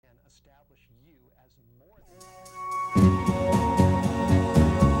establish you as more than...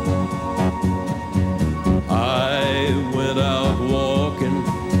 I went out walking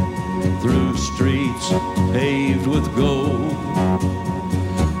through streets paved with gold,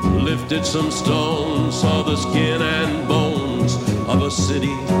 lifted some stones, saw the skin and bones of a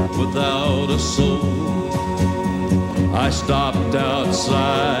city without a soul. I stopped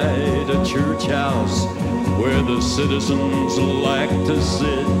outside a church house where the citizens like to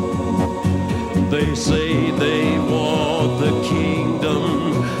sit. They say they want the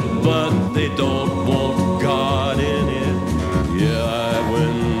kingdom, but they don't want God in it. Yeah, I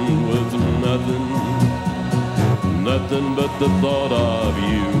went with nothing but the thought of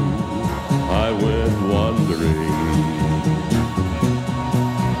you. I went wandering.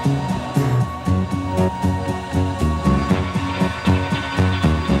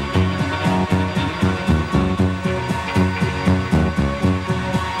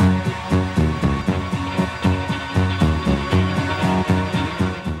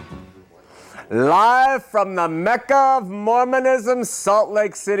 Live from the Mecca of Mormonism, Salt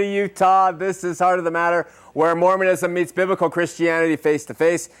Lake City, Utah. This is Heart of the Matter, where Mormonism meets biblical Christianity face to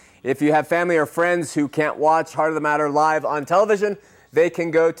face. If you have family or friends who can't watch Heart of the Matter live on television, they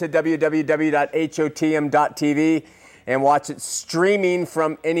can go to www.hotm.tv and watch it streaming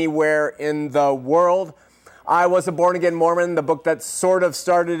from anywhere in the world. I Was a Born Again Mormon, the book that sort of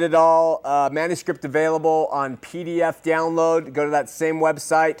started it all. Manuscript available on PDF download. Go to that same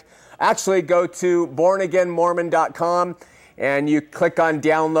website. Actually, go to bornagainmormon.com and you click on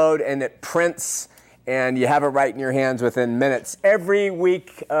download and it prints and you have it right in your hands within minutes. Every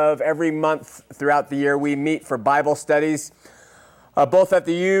week of every month throughout the year, we meet for Bible studies, both at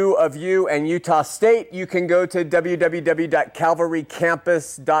the U of U and Utah State. You can go to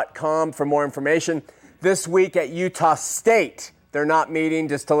www.calvarycampus.com for more information. This week at Utah State, they're not meeting,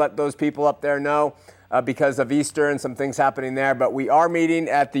 just to let those people up there know. Because of Easter and some things happening there. But we are meeting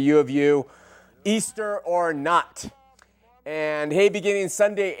at the U of U, Easter or not. And hey, beginning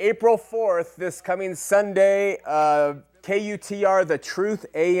Sunday, April 4th, this coming Sunday, KUTR, The Truth,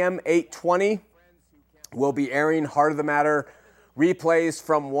 AM 820, will be airing Heart of the Matter replays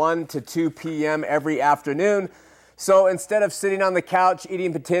from 1 to 2 p.m. every afternoon. So instead of sitting on the couch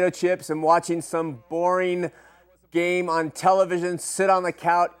eating potato chips and watching some boring game on television, sit on the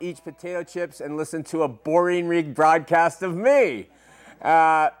couch, eat potato chips, and listen to a boring rebroadcast of me.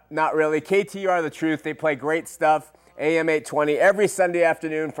 Not really. KTR, The Truth, they play great stuff. AM 820 every Sunday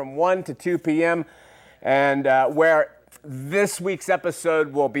afternoon from 1 to 2 p.m. And where this week's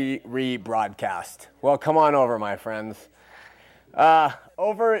episode will be rebroadcast. Well, come on over, my friends.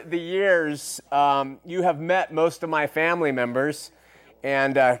 Over the years, you have met most of my family members.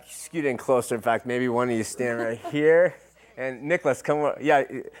 And scoot in closer. In fact, maybe one of you stand right here. And Nicholas, come on. Yeah,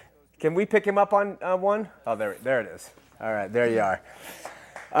 can we pick him up on one? Oh, there it is. All right, there you are.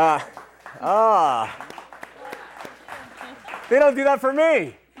 They don't do that for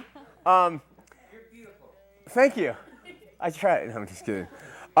me. You're beautiful. Thank you. I tried. No, I'm just kidding.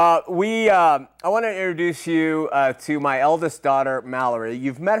 I want to introduce you to my eldest daughter, Mallory.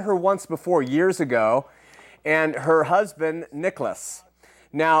 You've met her once before, years ago, and her husband, Nicholas.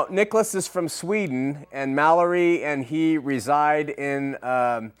 Now, Nicholas is from Sweden, and Mallory and he reside in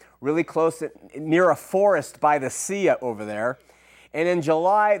really close, near a forest by the sea over there. And in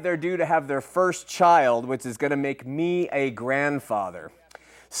July, they're due to have their first child, which is going to make me a grandfather.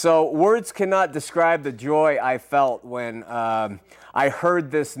 So words cannot describe the joy I felt when I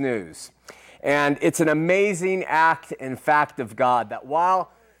heard this news. And it's an amazing act and fact of God that while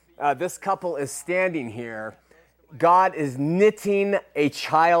this couple is standing here, God is knitting a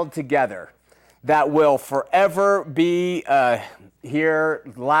child together that will forever be here,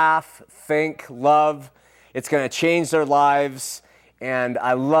 laugh, think, love. It's going to change their lives, and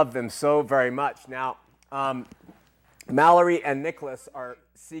I love them so very much. Now, Mallory and Nicholas are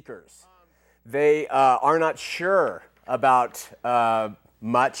seekers. They are not sure about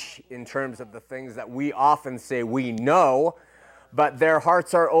much in terms of the things that we often say we know, but their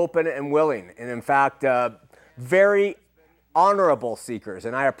hearts are open and willing. And in fact, very honorable seekers,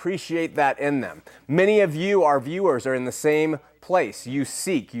 and I appreciate that in them. Many of you, our viewers, are in the same place. You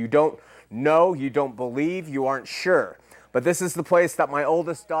seek. You don't know. You don't believe. You aren't sure. But this is the place that my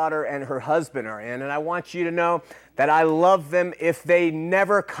oldest daughter and her husband are in, and I want you to know that I love them if they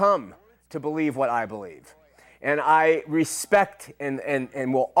never come to believe what I believe. And I respect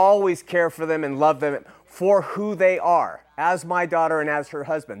and will always care for them and love them for who they are, as my daughter and as her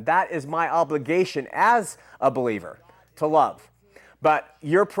husband. That is my obligation as a believer, to love. But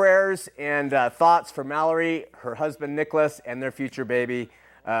your prayers and thoughts for Mallory, her husband Nicholas, and their future baby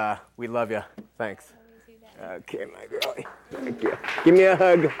We love you. Thanks. Okay, my girlie. Thank you. Give me a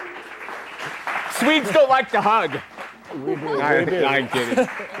hug. Swedes don't like to hug. We do. I'm kidding.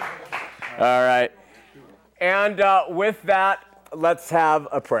 All right. And with that, let's have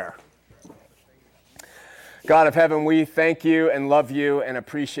a prayer. God of heaven, we thank you and love you and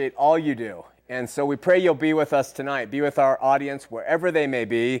appreciate all you do. And so we pray you'll be with us tonight. Be with our audience wherever they may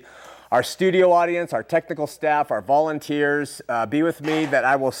be. Our studio audience, our technical staff, our volunteers. Be with me that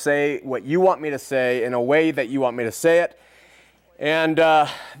I will say what you want me to say in a way that you want me to say it. And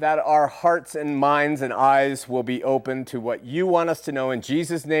that our hearts and minds and eyes will be open to what you want us to know. In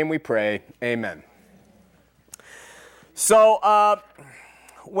Jesus' name we pray. Amen. So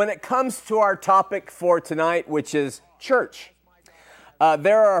when it comes to our topic for tonight, which is church,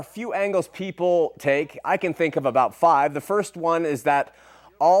 there are a few angles people take. I can think of about 5. The first one is that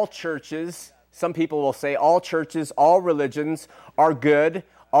all churches, some people will say all churches, all religions are good,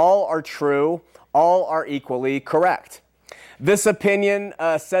 all are true, all are equally correct. This opinion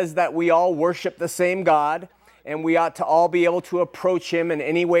says that we all worship the same God, and we ought to all be able to approach him in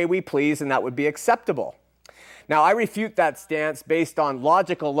any way we please, and that would be acceptable. Now, I refute that stance based on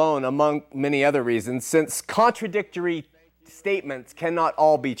logic alone, among many other reasons, since contradictory statements cannot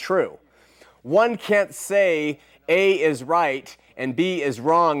all be true. One can't say A is right and B is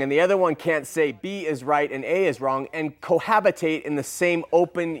wrong, and the other one can't say B is right and A is wrong, and cohabitate in the same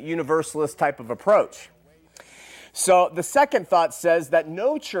open universalist type of approach. So the second thought says that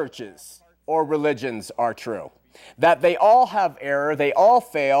no churches or religions are true, that they all have error, they all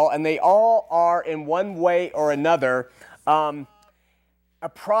fail, and they all are in one way or another a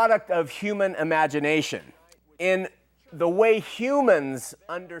product of human imagination. In the way humans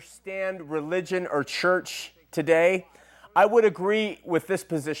understand religion or church today, I would agree with this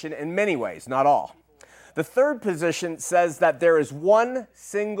position in many ways, not all. The third position says that there is one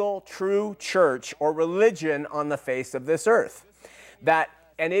single true church or religion on the face of this earth,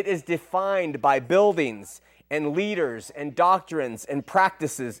 and it is defined by buildings and leaders and doctrines and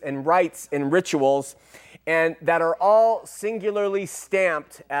practices and rites and rituals, and that are all singularly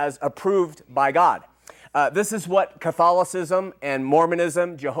stamped as approved by God. This is what Catholicism and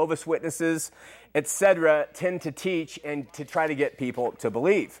Mormonism, Jehovah's Witnesses, etc. tend to teach and to try to get people to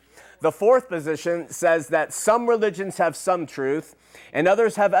believe. The fourth position says that some religions have some truth and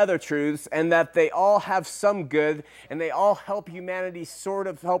others have other truths, and that they all have some good and they all help humanity sort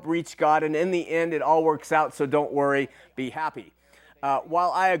of help reach God, and in the end it all works out, so don't worry, be happy.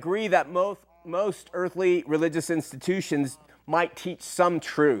 While I agree that most earthly religious institutions might teach some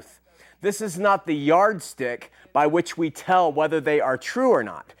truth, this is not the yardstick by which we tell whether they are true or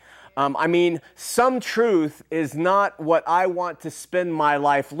not. Some truth is not what I want to spend my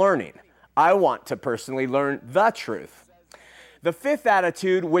life learning. I want to personally learn the truth. The fifth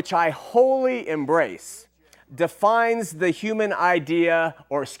attitude, which I wholly embrace, redefines the human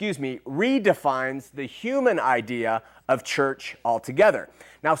idea of church altogether.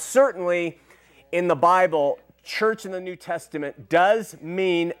 Now, certainly in the Bible, church in the New Testament does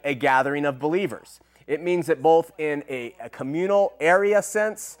mean a gathering of believers. It means it both in a communal area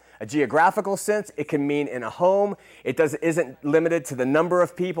sense, a geographical sense. It can mean in a home. It isn't limited to the number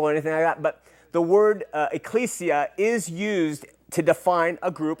of people or anything like that. But the word ecclesia is used to define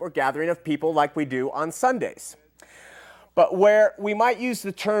a group or gathering of people like we do on Sundays. But where we might use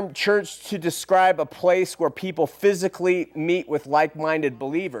the term church to describe a place where people physically meet with like-minded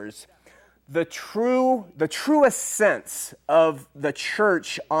believers, the truest sense of the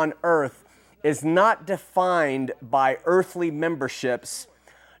church on earth is not defined by earthly memberships,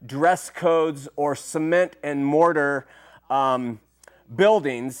 dress codes, or cement and mortar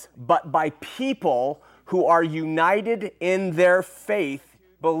buildings, but by people who are united in their faith,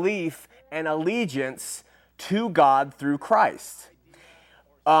 belief, and allegiance to God through Christ.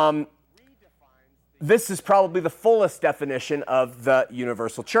 This is probably the fullest definition of the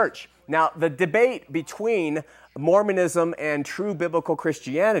universal church. Now, the debate between Mormonism and true biblical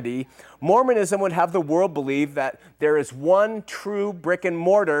Christianity, Mormonism would have the world believe that there is one true brick and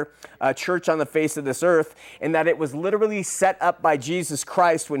mortar church on the face of this earth, and that it was literally set up by Jesus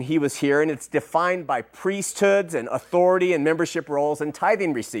Christ when he was here, and it's defined by priesthoods and authority and membership roles and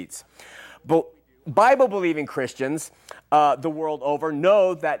tithing receipts. But Bible-believing Christians the world over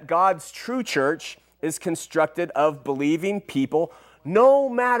know that God's true church is constructed of believing people no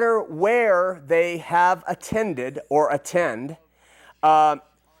matter where they have attended or attend,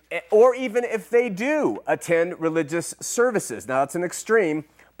 or even if they do attend religious services. Now, that's an extreme,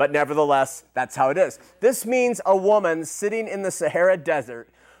 but nevertheless, that's how it is. This means a woman sitting in the Sahara Desert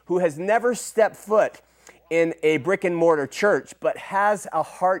who has never stepped foot in a brick and mortar church, but has a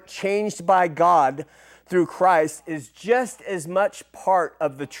heart changed by God through Christ, is just as much part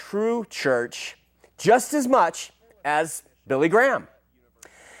of the true church, just as much as Billy Graham.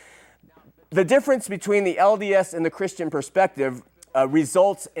 The difference between the LDS and the Christian perspective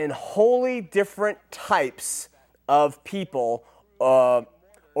results in wholly different types of people, or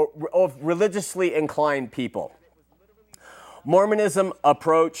of religiously inclined people. Mormonism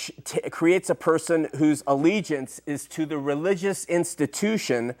approach creates a person whose allegiance is to the religious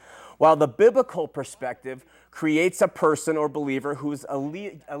institution, while the biblical perspective creates a person or believer whose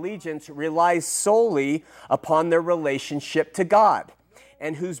allegiance relies solely upon their relationship to God,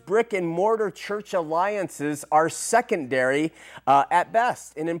 and whose brick and mortar church alliances are secondary at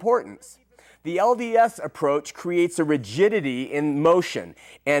best in importance. The LDS approach creates a rigidity in motion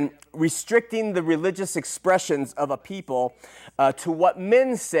and restricting the religious expressions of a people to what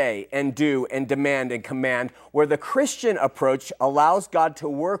men say and do and demand and command, where the Christian approach allows God to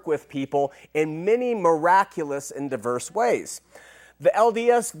work with people in many miraculous and diverse ways. The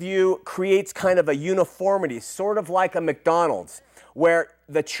LDS view creates kind of a uniformity, sort of like a McDonald's, where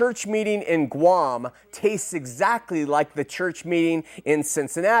the church meeting in Guam tastes exactly like the church meeting in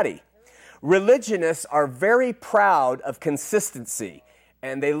Cincinnati. Religionists are very proud of consistency,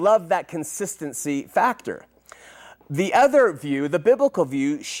 and they love that consistency factor. The other view, the biblical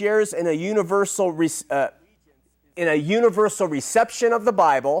view, shares in a universal reception of the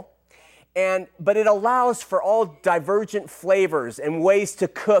Bible, but it allows for all divergent flavors and ways to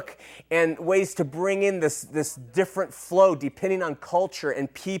cook and ways to bring in this different flow depending on culture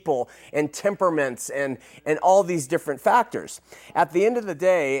and people and temperaments and all these different factors. At the end of the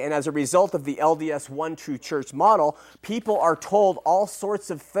day, and as a result of the LDS One True Church model, people are told all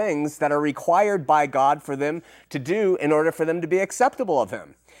sorts of things that are required by God for them to do in order for them to be acceptable of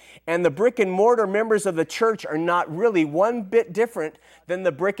Him. And the brick and mortar members of the church are not really one bit different than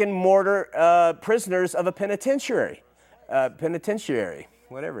the brick and mortar prisoners of a penitentiary,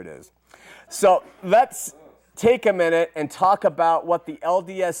 whatever it is. So let's take a minute and talk about what the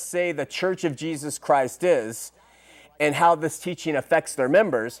LDS say the Church of Jesus Christ is and how this teaching affects their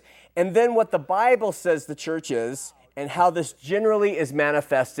members, and then what the Bible says the church is and how this generally is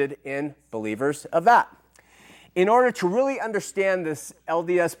manifested in believers of that. In order to really understand this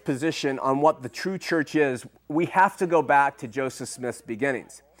LDS position on what the true church is, we have to go back to Joseph Smith's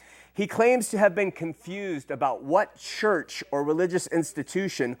beginnings. He claims to have been confused about what church or religious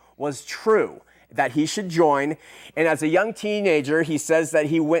institution was true that he should join, and as a young teenager, he says that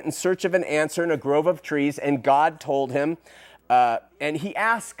he went in search of an answer in a grove of trees, and God told him, and he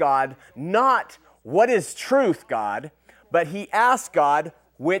asked God, not what is truth, God, but he asked God,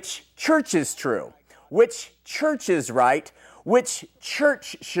 which church is true? Which church is right? Which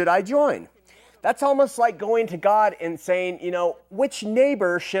church should I join? That's almost like going to God and saying, which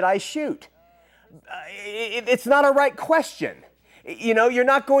neighbor should I shoot? It's not a right question. You're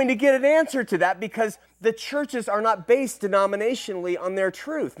not going to get an answer to that because the churches are not based denominationally on their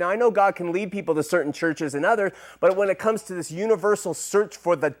truth. Now, I know God can lead people to certain churches and others, but when it comes to this universal search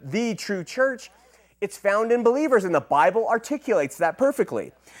for the true church, it's found in believers, and the Bible articulates that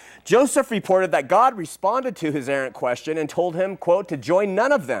perfectly. Joseph reported that God responded to his errant question and told him, quote, to join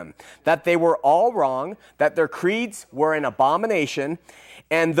none of them, that they were all wrong, that their creeds were an abomination,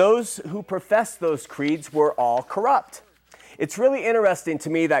 and those who professed those creeds were all corrupt. It's really interesting to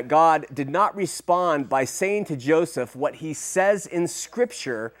me that God did not respond by saying to Joseph what he says in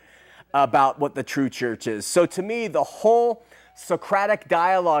Scripture about what the true church is. So to me, the whole Socratic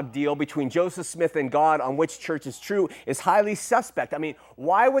dialogue deal between Joseph Smith and God on which church is true is highly suspect. I mean,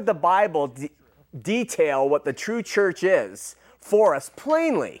 why would the Bible detail what the true church is for us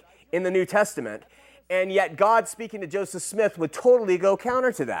plainly in the New Testament, and yet God speaking to Joseph Smith would totally go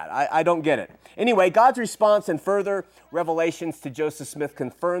counter to that? I don't get it. Anyway, God's response and further revelations to Joseph Smith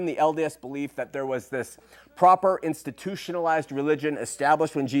confirmed the LDS belief that there was this proper institutionalized religion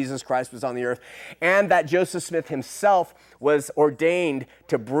established when Jesus Christ was on the earth, and that Joseph Smith himself was ordained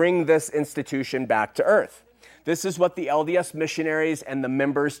to bring this institution back to earth. This is what the LDS missionaries and the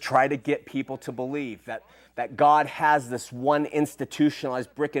members try to get people to believe, that God has this one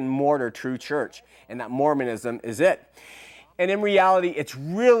institutionalized brick and mortar true church, and that Mormonism is it. And in reality, it's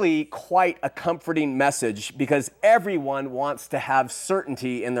really quite a comforting message because everyone wants to have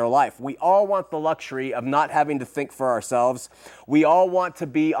certainty in their life. We all want the luxury of not having to think for ourselves. We all want to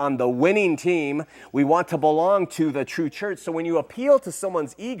be on the winning team. We want to belong to the true church. So when you appeal to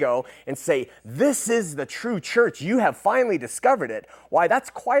someone's ego and say, this is the true church, you have finally discovered it, why,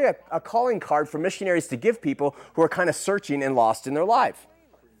 that's quite a calling card for missionaries to give people who are kind of searching and lost in their life.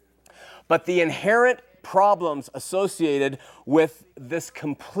 But the inherent problems associated with this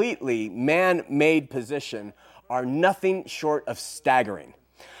completely man-made position are nothing short of staggering.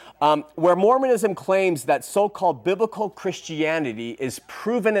 Where Mormonism claims that so-called biblical Christianity is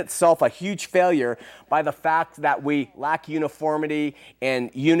proven itself a huge failure by the fact that we lack uniformity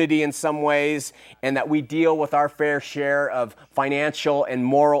and unity in some ways, and that we deal with our fair share of financial and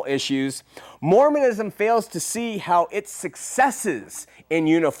moral issues, Mormonism fails to see how its successes in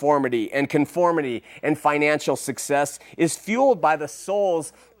uniformity and conformity and financial success is fueled by the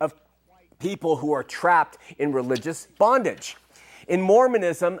souls of people who are trapped in religious bondage. In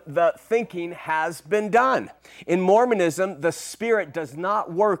Mormonism, the thinking has been done. In Mormonism, the Spirit does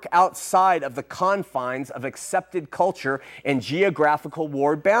not work outside of the confines of accepted culture and geographical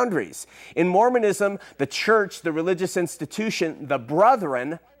ward boundaries. In Mormonism, the church, the religious institution, the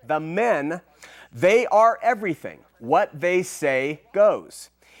brethren, the men, they are everything. What they say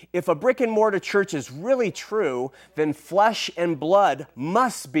goes. If a brick and mortar church is really true, then flesh and blood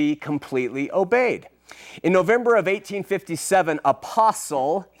must be completely obeyed. In November of 1857,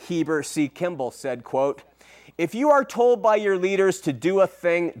 Apostle Heber C. Kimball said, quote, "If you are told by your leaders to do a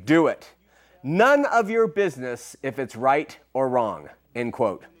thing, do it. None of your business if it's right or wrong," end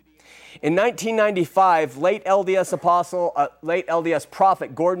quote. In 1995, late LDS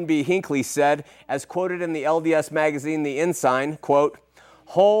prophet Gordon B. Hinckley said, as quoted in the LDS magazine The Ensign, quote,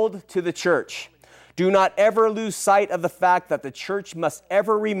 "Hold to the church. Do not ever lose sight of the fact that the church must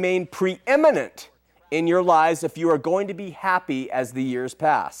ever remain preeminent in your lives if you are going to be happy as the years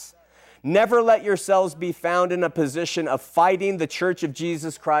pass. Never let yourselves be found in a position of fighting the Church of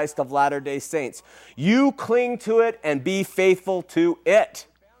Jesus Christ of Latter-day Saints. You cling to it and be faithful to it.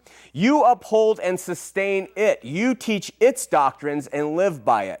 You uphold and sustain it. You teach its doctrines and live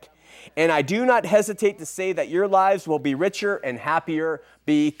by it. And I do not hesitate to say that your lives will be richer and happier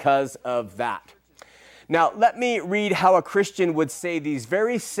because of that." Now, let me read how a Christian would say these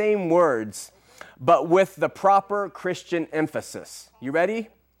very same words, but with the proper Christian emphasis. You ready?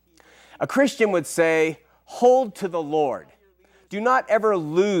 A Christian would say, "Hold to the Lord. Do not ever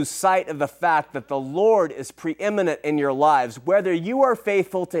lose sight of the fact that the Lord is preeminent in your lives, whether you are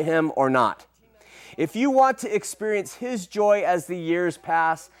faithful to Him or not. If you want to experience His joy as the years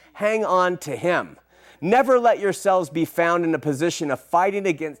pass, hang on to Him. Never let yourselves be found in a position of fighting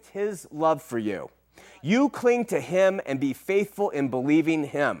against His love for you. You cling to Him and be faithful in believing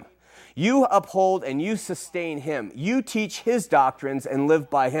Him. You uphold and you sustain Him. You teach His doctrines and live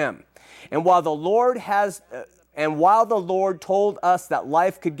by Him. And while the Lord told us that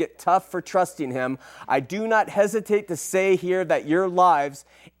life could get tough for trusting Him, I do not hesitate to say here that your lives,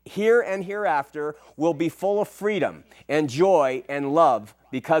 here and hereafter, will be full of freedom and joy and love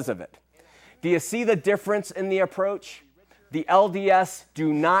because of it." Do you see the difference in the approach? The LDS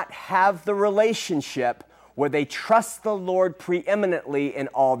do not have the relationship where they trust the Lord preeminently in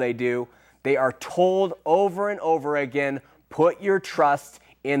all they do. They are told over and over again, put your trust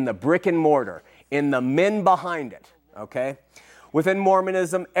in the brick and mortar, in the men behind it, okay? Within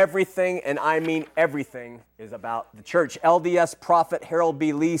Mormonism, everything, and I mean everything, is about the church. LDS prophet Harold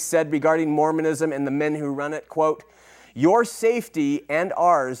B. Lee said regarding Mormonism and the men who run it, quote, "Your safety and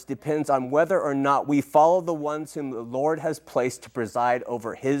ours depends on whether or not we follow the ones whom the Lord has placed to preside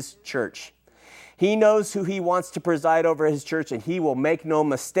over His church. He knows who He wants to preside over His church, and He will make no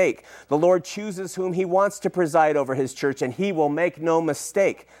mistake. The Lord chooses whom He wants to preside over His church, and He will make no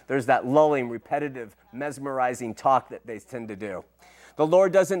mistake." There's that lulling, repetitive, mesmerizing talk that they tend to do. The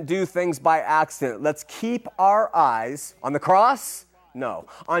Lord doesn't do things by accident. Let's keep our eyes on the cross? No.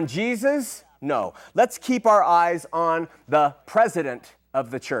 On Jesus? No. Let's keep our eyes on the president of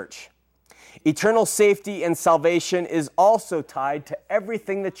the church. Eternal safety and salvation is also tied to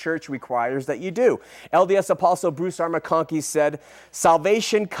everything the church requires that you do. LDS Apostle Bruce R. McConkie said,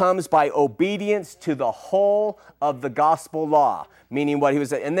 "Salvation comes by obedience to the whole of the gospel law," meaning what he was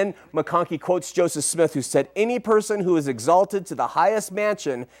saying. And then McConkie quotes Joseph Smith, who said, "Any person who is exalted to the highest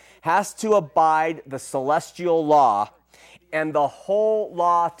mansion has to abide the celestial law and the whole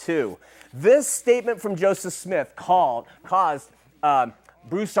law too." This statement from Joseph Smith caused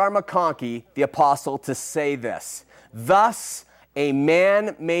Bruce R. McConkie, the apostle, to say this: "Thus a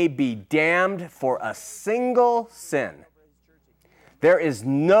man may be damned for a single sin. There is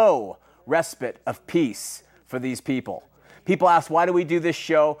no respite of peace for these people." People ask, why do we do this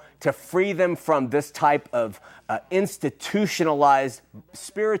show? To free them from this type of institutionalized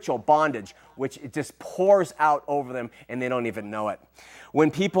spiritual bondage which it just pours out over them and they don't even know it. When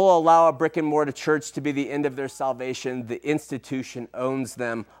people allow a brick and mortar church to be the end of their salvation, the institution owns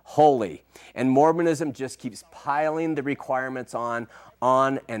them wholly. And Mormonism just keeps piling the requirements on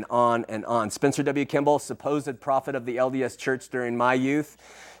and on and on. Spencer W. Kimball, supposed prophet of the LDS Church during my youth,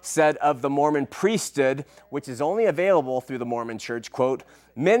 said of the Mormon priesthood, which is only available through the Mormon Church, quote,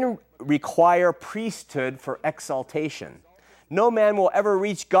 "Men require priesthood for exaltation. No man will ever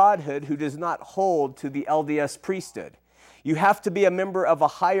reach godhood who does not hold to the LDS priesthood. You have to be a member of a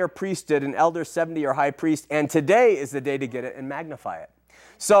higher priesthood, an elder 70 or high priest, and today is the day to get it and magnify it."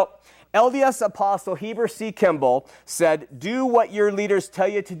 So LDS Apostle Heber C. Kimball said, "Do what your leaders tell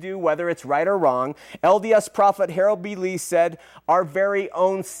you to do, whether it's right or wrong." LDS prophet Harold B. Lee said, "Our very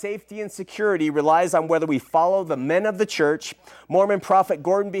own safety and security relies on whether we follow the men of the church." Mormon prophet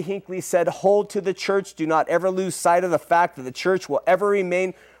Gordon B. Hinckley said, "Hold to the church. Do not ever lose sight of the fact that the church will ever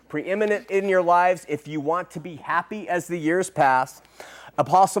remain preeminent in your lives if you want to be happy as the years pass."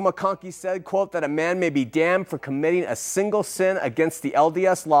 Apostle McConkie said, quote, that a man may be damned for committing a single sin against the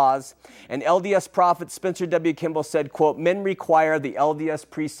LDS laws. And LDS prophet Spencer W. Kimball said, quote, "Men require the LDS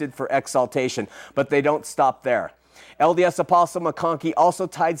priesthood for exaltation," but they don't stop there. LDS Apostle McConkie also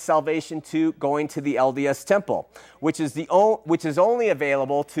tied salvation to going to the LDS temple, which is only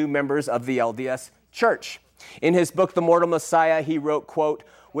available to members of the LDS Church. In his book, The Mortal Messiah, he wrote, quote,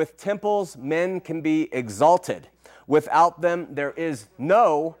 "With temples, men can be exalted. Without them, there is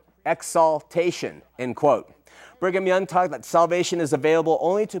no exaltation," end quote. Brigham Young taught that salvation is available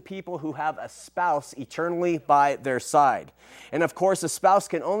only to people who have a spouse eternally by their side. And of course, a spouse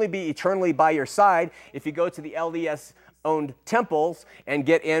can only be eternally by your side if you go to the LDS-owned temples and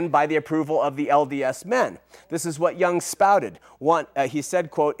get in by the approval of the LDS men. This is what Young spouted. He said,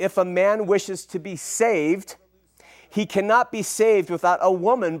 quote, "If a man wishes to be saved, he cannot be saved without a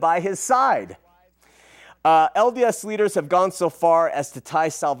woman by his side." LDS leaders have gone so far as to tie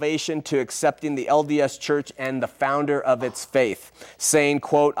salvation to accepting the LDS Church and the founder of its faith, saying,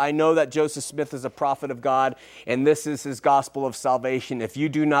 quote, "I know that Joseph Smith is a prophet of God, and this is his gospel of salvation. If you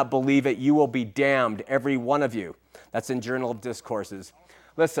do not believe it, you will be damned, every one of you." That's in Journal of Discourses.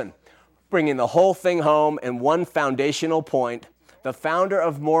 Listen, bringing the whole thing home in one foundational point, the founder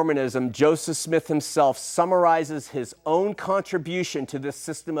of Mormonism, Joseph Smith himself, summarizes his own contribution to this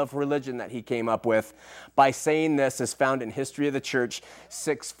system of religion that he came up with by saying this, as found in History of the Church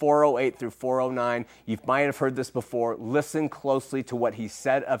 6:408 through 409. You might have heard this before. Listen closely to what he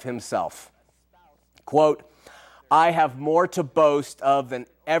said of himself. Quote, "I have more to boast of than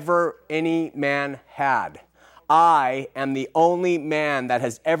ever any man had. I am the only man that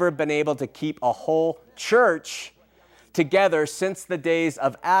has ever been able to keep a whole church together since the days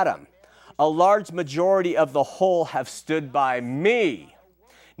of Adam. A large majority of the whole have stood by me.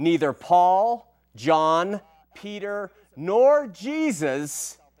 Neither Paul, John, Peter, nor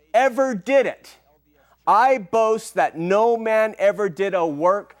Jesus ever did it. I boast that no man ever did a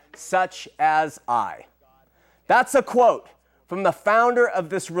work such as I." That's a quote from the founder of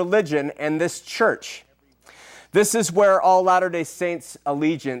this religion and this church. This is where all Latter-day Saints'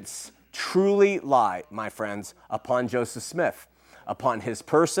 allegiance truly lie, my friends, upon Joseph Smith, upon his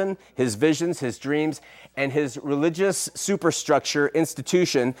person, his visions, his dreams, and his religious superstructure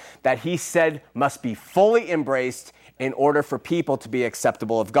institution that he said must be fully embraced in order for people to be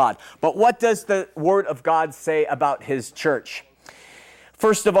acceptable of God. But what does the Word of God say about his church?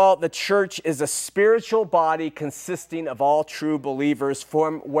 First of all, the church is a spiritual body consisting of all true believers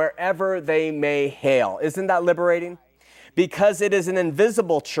from wherever they may hail. Isn't that liberating? Because it is an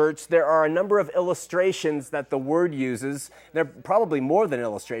invisible church, there are a number of illustrations that the Word uses. There are probably more than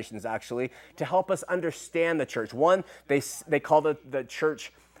illustrations, actually, to help us understand the church. One, they call the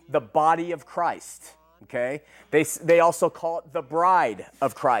church the body of Christ, okay? They also call it the bride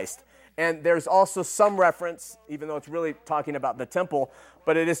of Christ. And there's also some reference, even though it's really talking about the temple,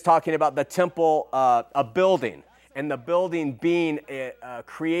 but it is talking about the temple, a building, and the building being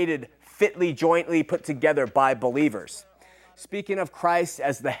created fitly, jointly put together by believers. Speaking of Christ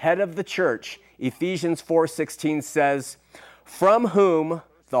as the head of the church, Ephesians 4:16 says, "From whom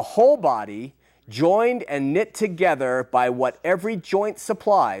the whole body, joined and knit together by what every joint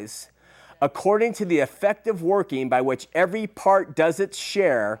supplies, according to the effective working by which every part does its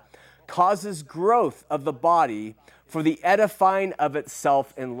share, causes growth of the body for the edifying of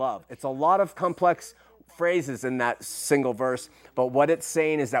itself in love." It's a lot of complex phrases in that single verse, but what it's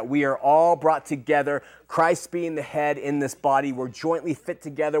saying is that we are all brought together, Christ being the head in this body, we're jointly fit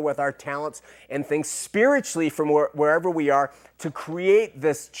together with our talents and things spiritually from wherever we are to create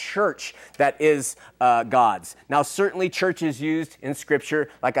this church that is God's. Now, certainly church is used in Scripture,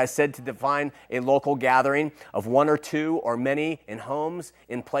 like I said, to define a local gathering of one or two or many in homes,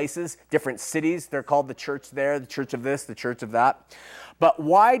 in places, different cities. They're called the church there, the church of this, the church of that. But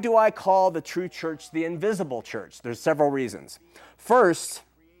why do I call the true church the invisible church? There's several reasons. First,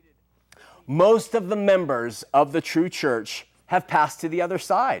 most of the members of the true church have passed to the other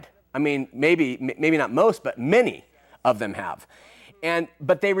side. I mean, maybe not most, but many of them have.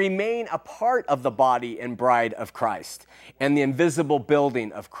 But they remain a part of the body and bride of Christ and the invisible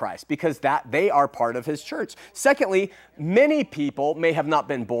building of Christ because they are part of his church. Secondly, many people may have not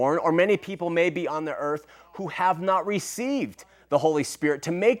been born, or many people may be on the earth who have not received the Holy Spirit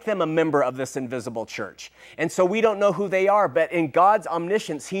to make them a member of this invisible church. And so we don't know who they are, but in God's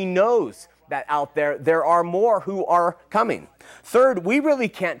omniscience, he knows that out there are more who are coming. Third, we really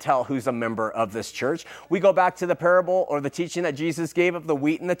can't tell who's a member of this church. We go back to the parable or the teaching that Jesus gave of the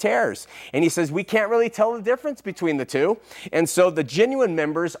wheat and the tares. And he says we can't really tell the difference between the two. And so the genuine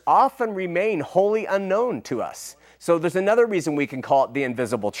members often remain wholly unknown to us. So there's another reason we can call it the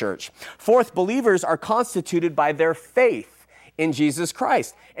invisible church. Fourth, believers are constituted by their faith in Jesus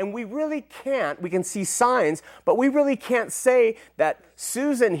Christ. And we can see signs, but we really can't say that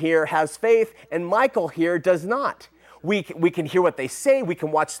Susan here has faith and Michael here does not. We can hear what they say, we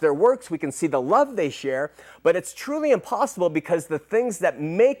can watch their works, we can see the love they share, but it's truly impossible because the things that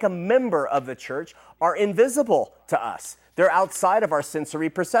make a member of the church are invisible to us. They're outside of our sensory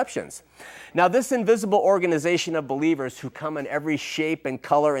perceptions. Now, this invisible organization of believers who come in every shape and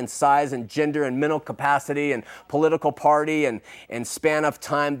color and size and gender and mental capacity and political party and span of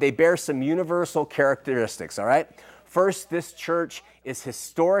time, they bear some universal characteristics, all right? First, this church is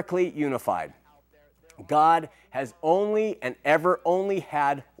historically unified. God has only and ever only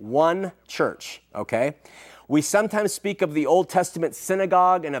had one church, okay? We sometimes speak of the Old Testament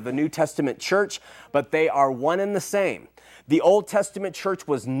synagogue and of the New Testament church, but they are one and the same. The Old Testament church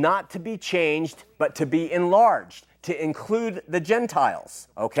was not to be changed, but to be enlarged, to include the Gentiles,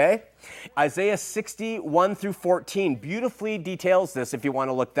 okay? Isaiah 60, 1 through 14 beautifully details this if you want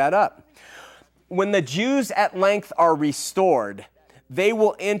to look that up. When the Jews at length are restored, they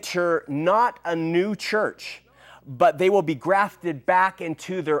will enter not a new church, but they will be grafted back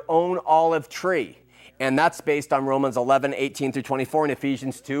into their own olive tree. And that's based on Romans 11, 18 through 24 and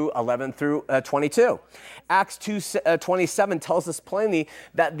Ephesians 2, 11 through 22. Acts 2, 27 tells us plainly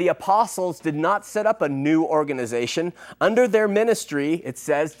that the apostles did not set up a new organization. Under their ministry, it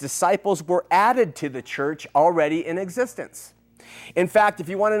says, disciples were added to the church already in existence. In fact, if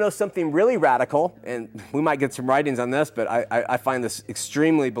you want to know something really radical, and we might get some writings on this, but I find this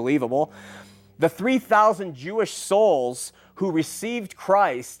extremely believable, the 3,000 Jewish souls who received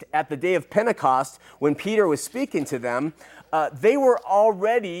Christ at the day of Pentecost when Peter was speaking to them, they were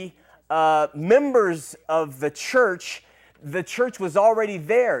already members of the church. The church was already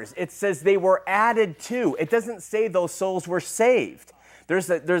theirs. It says they were added to. It doesn't say those souls were saved. There's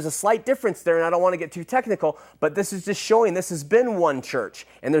a slight difference there, and I don't want to get too technical, but this is just showing this has been one church,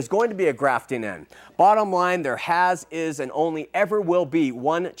 and there's going to be a grafting in. Bottom line, there has, is, and only ever will be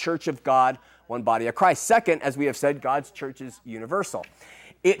one church of God, one body of Christ. Second, as we have said, God's church is universal.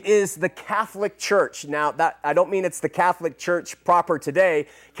 It is the Catholic Church. Now, that I don't mean it's the Catholic Church proper today.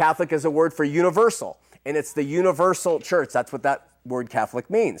 Catholic is a word for universal, and it's the universal church. That's what that word Catholic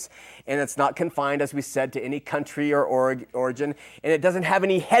means. And it's not confined, as we said, to any country or origin, and it doesn't have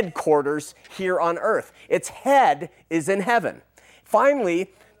any headquarters here on earth. Its head is in heaven.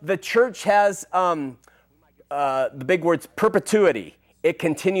 Finally, the church has the big words perpetuity. It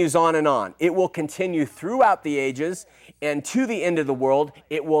continues on and on. It will continue throughout the ages and to the end of the world.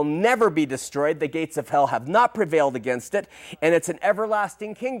 It will never be destroyed. The gates of hell have not prevailed against it, and it's an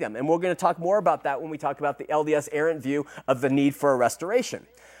everlasting kingdom. And we're going to talk more about that when we talk about the LDS errant view of the need for a restoration.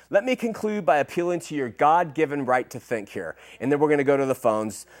 Let me conclude by appealing to your God-given right to think here. And then we're going to go to the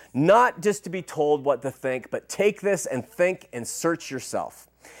phones. Not just to be told what to think, but take this and think and search yourself.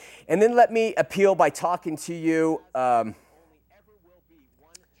 And then let me appeal by talking to you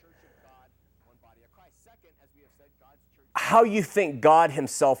how you think God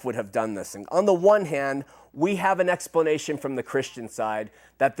himself would have done this. And on the one hand, we have an explanation from the Christian side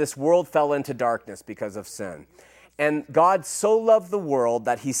that this world fell into darkness because of sin. And God so loved the world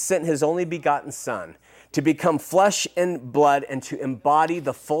that he sent his only begotten Son to become flesh and blood and to embody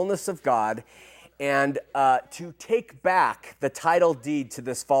the fullness of God and to take back the title deed to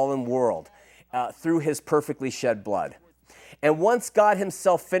this fallen world through his perfectly shed blood. And once God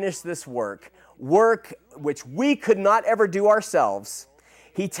himself finished this work which we could not ever do ourselves.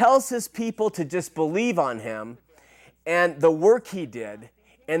 He tells his people to just believe on him and the work he did,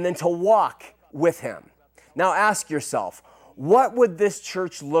 and then to walk with him. Now ask yourself, what would this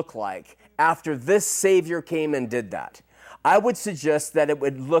church look like after this Savior came and did that? I would suggest that it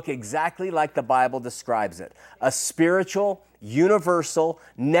would look exactly like the Bible describes it. A spiritual, universal,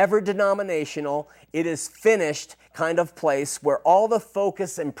 never denominational, it is finished kind of place where all the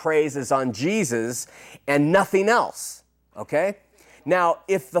focus and praise is on Jesus and nothing else. Okay? Now,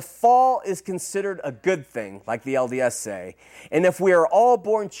 if the fall is considered a good thing, like the LDS say, and if we are all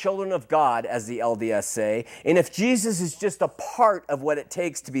born children of God, as the LDS say, and if Jesus is just a part of what it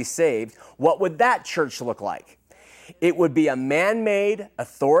takes to be saved, what would that church look like? It would be a man-made,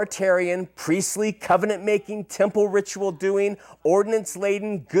 authoritarian, priestly, covenant-making, temple ritual-doing,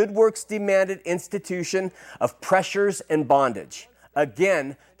 ordinance-laden, good works-demanded institution of pressures and bondage.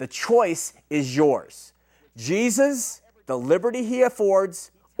 Again, the choice is yours. Jesus, the liberty he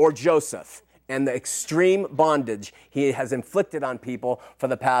affords, or Joseph and the extreme bondage he has inflicted on people for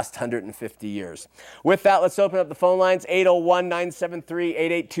the past 150 years. With that, let's open up the phone lines,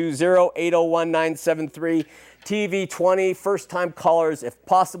 801-973-8820, 801-973-TV20, first-time callers if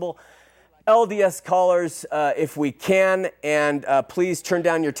possible, LDS callers if we can, and please turn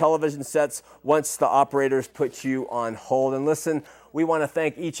down your television sets once the operators put you on hold. And listen, we want to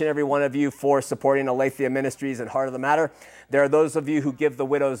thank each and every one of you for supporting Aletheia Ministries and Heart of the Matter. There are those of you who give the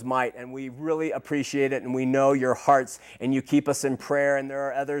widow's mite, and we really appreciate it, and we know your hearts, and you keep us in prayer. And there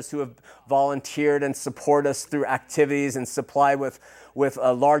are others who have volunteered and support us through activities and supply with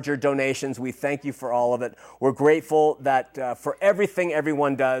larger donations. We thank you for all of it. We're grateful that for everything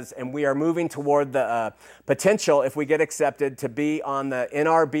everyone does, and we are moving toward the potential, if we get accepted, to be on the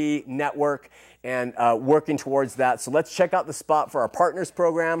NRB network and working towards that. So let's check out the spot for our partners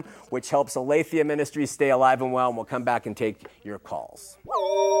program, which helps Aletheia Ministries stay alive and well, and we'll come back and take your calls.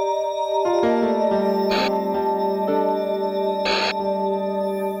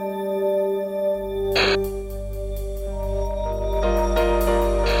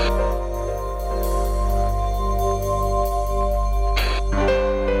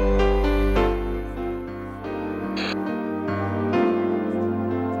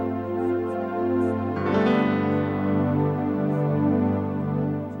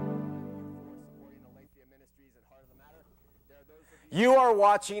 You are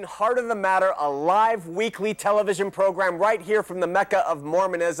watching Heart of the Matter, a live weekly television program right here from the Mecca of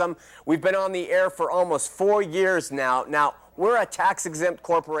Mormonism. We've been on the air for almost 4 years now. Now, we're a tax-exempt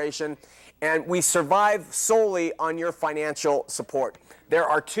corporation, and we survive solely on your financial support. There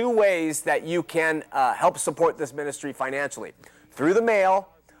are 2 ways that you can help support this ministry financially: through the mail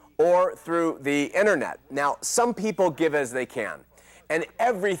or through the internet. Now, some people give as they can, and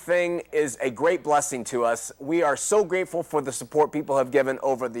everything is a great blessing to us. We are so grateful for the support people have given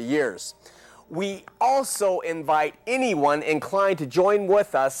over the years. We also invite anyone inclined to join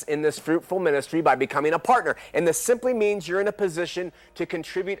with us in this fruitful ministry by becoming a partner. And this simply means you're in a position to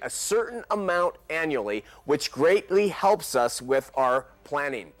contribute a certain amount annually, which greatly helps us with our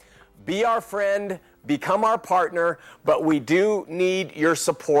planning. Be our friend, become our partner, but we do need your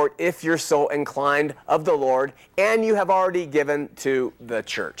support if you're so inclined of the Lord and you have already given to the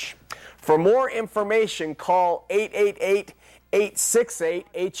church. For more information, call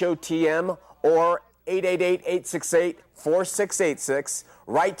 888-868-HOTM or 888-868-4686.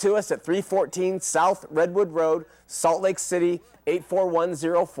 Write to us at 314 South Redwood Road, Salt Lake City,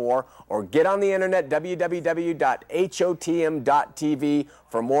 84104, or get on the internet, www.hotm.tv,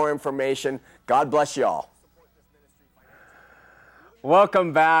 for more information. God bless you all.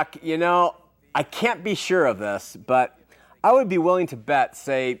 Welcome back. You know, I can't be sure of this, but I would be willing to bet,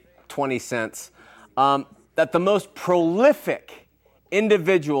 say 20 cents, that the most prolific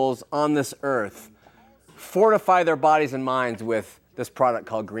individuals on this earth fortify their bodies and minds with this product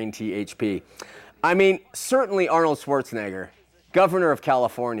called Green Tea HP. I mean, certainly Arnold Schwarzenegger, Governor of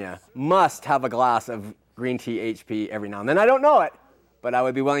California, must have a glass of Green Tea HP every now and then. I don't know it, but I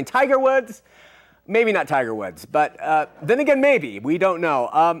would be willing. Tiger Woods, maybe not Tiger Woods, but then again, maybe. We don't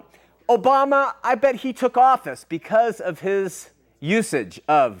know. Obama, I bet he took office because of his usage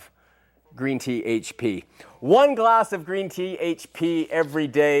of Green Tea HP. 1 glass of Green Tea HP every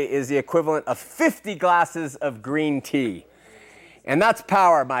day is the equivalent of 50 glasses of green tea. And that's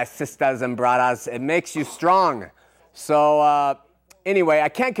power, my sisters and brothers. It makes you strong. So anyway, I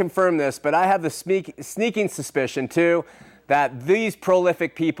can't confirm this, but I have the sneaking suspicion, too, that these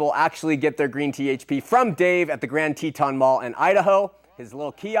prolific people actually get their Green Tea HP from Dave at the Grand Teton Mall in Idaho, his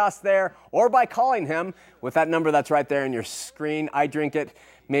little kiosk there, or by calling him with that number that's right there on your screen. I drink it.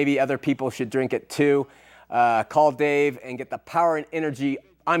 Maybe other people should drink it, too. Call Dave and get the power and energy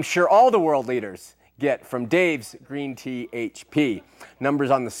I'm sure all the world leaders get from Dave's Green Tea HP. Numbers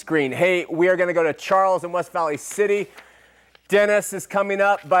on the screen. Hey, we are going to go to Charles in West Valley City. Dennis is coming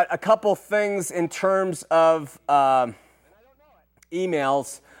up, but a couple things in terms of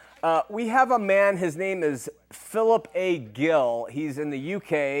emails. We have a man, his name is Philip A. Gill. He's in the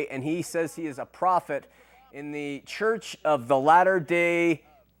UK, and he says he is a prophet in the Church of the Latter-day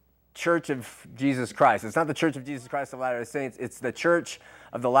Church of Jesus Christ. It's not the Church of Jesus Christ of Latter-day Saints. It's the Church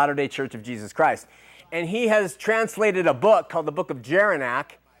of the Latter-day Church of Jesus Christ. And he has translated a book called the Book of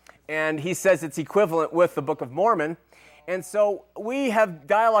Jeranak, and he says it's equivalent with the Book of Mormon. And so we have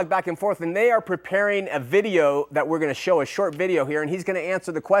dialogue back and forth, and they are preparing a video that we're going to show, a short video here, and he's going to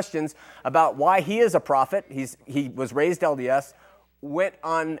answer the questions about why he is a prophet. He was raised LDS, went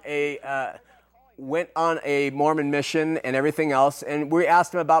on a Mormon mission and everything else. And we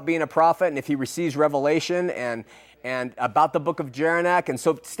asked him about being a prophet and if he receives revelation and about the Book of Jeranak. And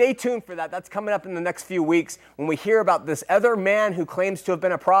so stay tuned for that. That's coming up in the next few weeks when we hear about this other man who claims to have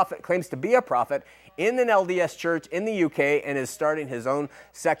been a prophet, claims to be a prophet in an LDS church in the UK and is starting his own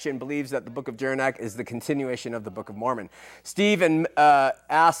section, believes that the Book of Jeranak is the continuation of the Book of Mormon. Stephen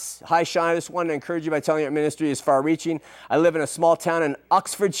asks, hi Sean, I just wanted to encourage you by telling you your ministry is far-reaching. I live in a small town in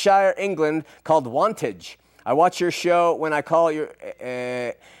Oxfordshire, England called Wantage. I watch your show when I call on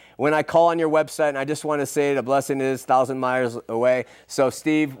your website, and I just want to say the blessing is 1,000 miles away. So,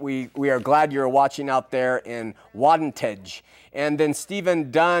 Steve, we are glad you're watching out there in Wantage. And then Stephen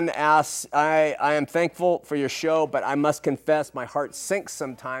Dunn asks, I am thankful for your show, but I must confess my heart sinks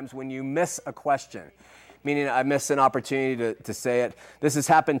sometimes when you miss a question, meaning I miss an opportunity to say it. This has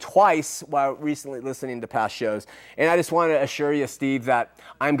happened twice while recently listening to past shows. And I just want to assure you, Steve, that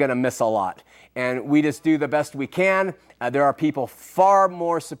I'm going to miss a lot. And we just do the best we can. There are people far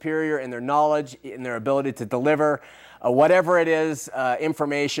more superior in their knowledge, in their ability to deliver whatever it is,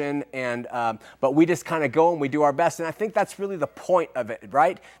 information, but we just kind of go and we do our best. And I think that's really the point of it,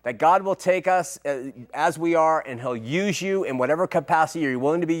 right? That God will take us as we are, and He'll use you in whatever capacity you're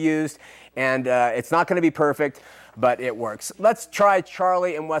willing to be used. And it's not going to be perfect, but it works. Let's try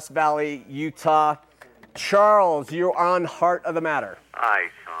Charlie in West Valley, Utah. Charles, you're on Heart of the Matter. Hi,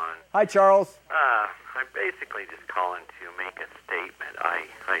 Sean. Hi, Charles. I'm basically just calling to make a statement. I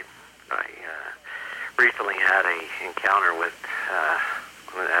recently had an encounter with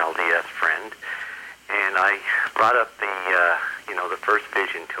an LDS friend, and I brought up the first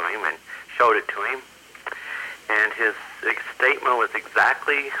vision to him and showed it to him, and his statement was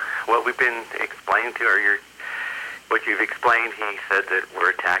exactly what we've been explaining to, what you've explained. He said that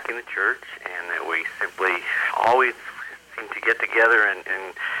we're attacking the church, and that we simply always seem to get together and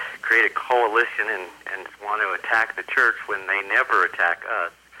create a coalition and want to attack the church when they never attack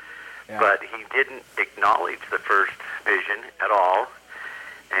us. Yeah. But he didn't acknowledge the first vision at all.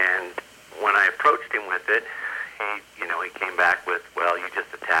 And when I approached him with it, he came back with, well, you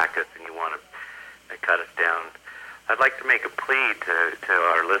just attack us and you want to cut us down. I'd like to make a plea to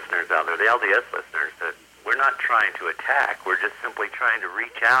our listeners out there, the LDS listeners, that we're not trying to attack. We're just simply trying to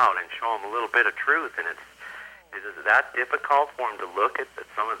reach out and show them a little bit of truth. And is it that difficult for them to look at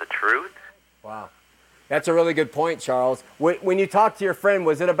some of the truth? Wow. That's a really good point, Charles. When you talked to your friend,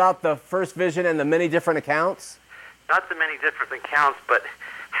 was it about the first vision and the many different accounts? Not the many different accounts, but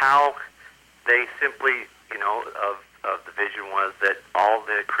how they simply, of the vision was that all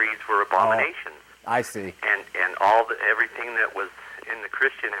the creeds were abominations. Oh, I see. And everything that was in the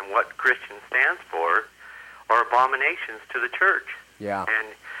Christian and what Christian stands for are abominations to the church. Yeah. And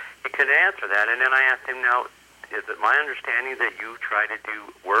he couldn't answer that. And then I asked him, now, is it my understanding that you try to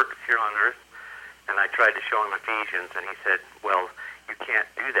do works here on earth? And I tried to show him Ephesians, and he said, well, you can't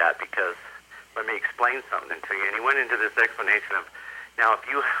do that because let me explain something to you. And he went into this explanation of, now, if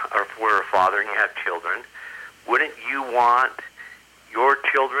you were a father and you have children, wouldn't you want your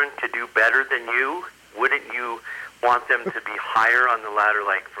children to do better than you? Wouldn't you want them to be higher on the ladder?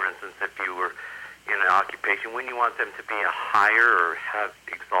 Like, for instance, if you were in an occupation, wouldn't you want them to be a higher or have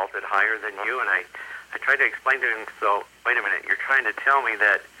exalted higher than you? And I tried to explain to him, so, wait a minute, you're trying to tell me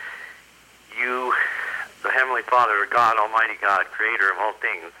that you, the Heavenly Father, or God, Almighty God, Creator of all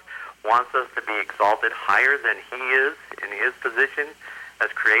things, wants us to be exalted higher than He is in His position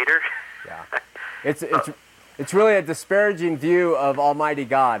as Creator? Yeah. It's really a disparaging view of Almighty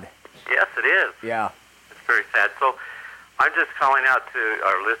God. Yes, it is. Yeah. It's very sad. So I'm just calling out to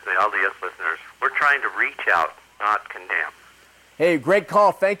our LDS listeners. We're trying to reach out, not condemn. Hey, great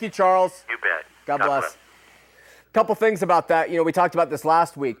call. Thank you, Charles. You bet. God bless. Couple things about that. We talked about this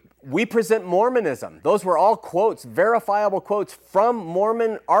last week. We present Mormonism. Those were all quotes, verifiable quotes from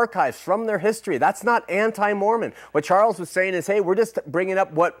Mormon archives, from their history. That's not anti-Mormon. What Charles was saying is, hey, we're just bringing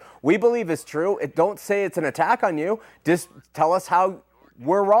up what we believe is true. Don't say it's an attack on you. Just tell us how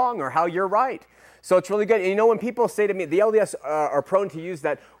we're wrong or how you're right. So it's really good. And when people say to me, the LDS are prone to use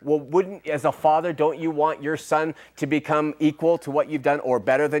that, well, as a father, don't you want your son to become equal to what you've done or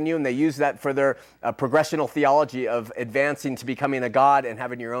better than you? And they use that for their progressional theology of advancing to becoming a god and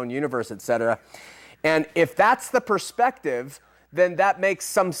having your own universe, etc. And if that's the perspective, then that makes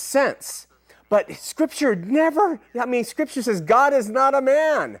some sense. But Scripture Scripture says God is not a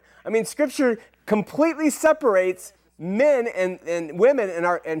man. Scripture completely separates men and women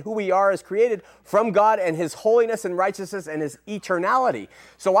and who we are as created from God and his holiness and righteousness and his eternality.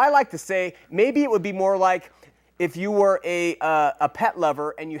 So I like to say maybe it would be more like if you were a pet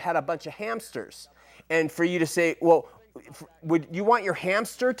lover and you had a bunch of hamsters, and for you to say, well, would you want your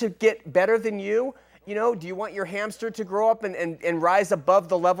hamster to get better than you? Do you want your hamster to grow up and rise above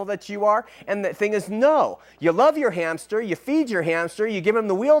the level that you are? And the thing is, no. You love your hamster, you feed your hamster, you give him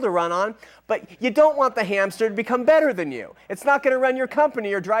the wheel to run on, but you don't want the hamster to become better than you. It's not going to run your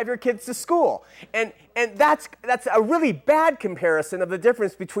company or drive your kids to school. And that's a really bad comparison of the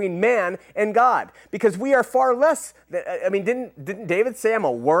difference between man and God, because we are far less. Didn't David say I'm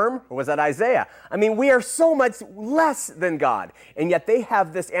a worm? Or was that Isaiah? We are so much less than God, and yet they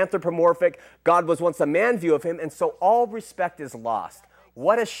have this anthropomorphic, God was once a man view of him, and so all respect is lost.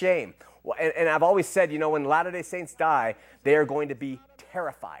 What a shame. And I've always said, when Latter-day Saints die, they are going to be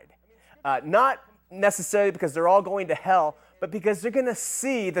terrified. Not necessarily because they're all going to hell, but because they're going to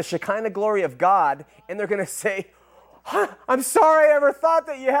see the Shekinah glory of God, and they're going to say, I'm sorry I ever thought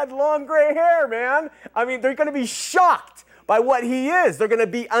that you had long gray hair, man. They're going to be shocked by what he is. They're going to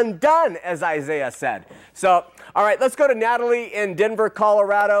be undone, as Isaiah said. So, all right, let's go to Natalie in Denver,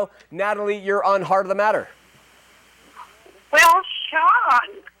 Colorado. Natalie, you're on Heart of the Matter. Well,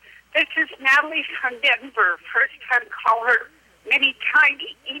 Sean, this is Natalie from Denver, first-time caller, many-time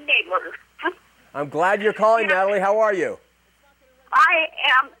emailer. I'm glad you're calling, Natalie. How are you? I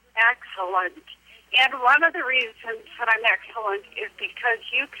am excellent. And one of the reasons that I'm excellent is because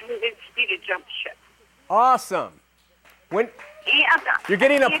you convinced me to jump ship. Awesome. You're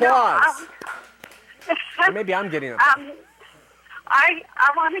getting applause. Or maybe I'm getting applause.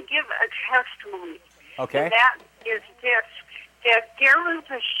 I want to give a testimony. Okay. And that is this, that there was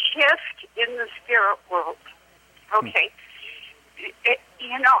a shift in the spirit world. Okay.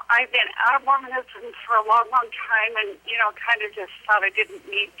 I've been out of Mormonism for a long, long time and, kind of just thought I didn't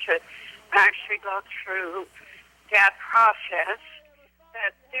need to actually go through that process.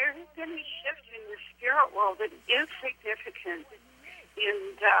 But there has been a shift in the spirit world that is significant.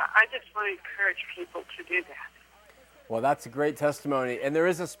 And I just want to encourage people to do that. Well, that's a great testimony. And there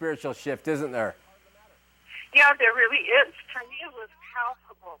is a spiritual shift, isn't there? Yeah, there really is. For me, it was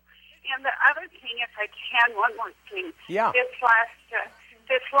palpable. And the other thing, if I can, one more thing. Yeah. This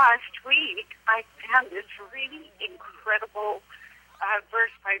last week, I found this really incredible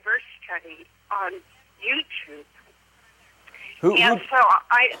verse-by-verse study on YouTube. So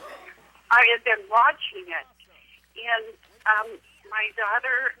I had been watching it, and my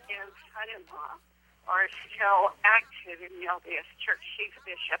daughter and son-in-law are still active in the LDS Church. She's a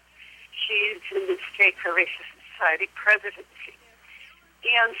bishop. She's in the State Relations Society presidency.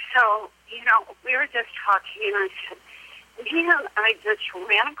 And so, we were just talking, and I said, man, I just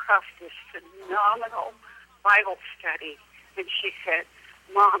ran across this phenomenal Bible study. And she said,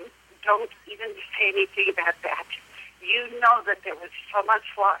 Mom, don't even say anything about that. You know that there was so much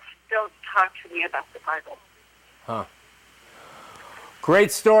lost. Don't talk to me about the Bible. Huh.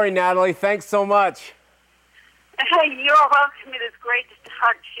 Great story, Natalie. Thanks so much. You're welcome. It is great to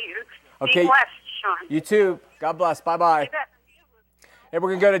talk to you. Okay. Be blessed, Sean. You too. God bless. Bye-bye. Hey, we're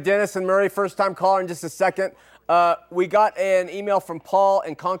going to go to Dennis and Murray, first-time caller, in just a second. We got an email from Paul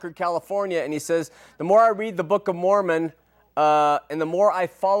in Concord, California, and he says, the more I read the Book of Mormon and the more I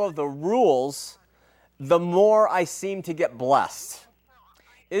follow the rules, the more I seem to get blessed.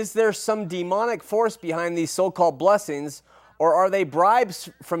 Is there some demonic force behind these so-called blessings, or are they bribes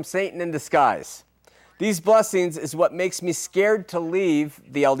from Satan in disguise? These blessings is what makes me scared to leave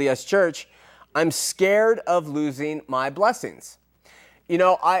the LDS Church. I'm scared of losing my blessings.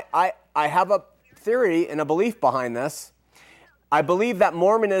 I have a theory and a belief behind this. I believe that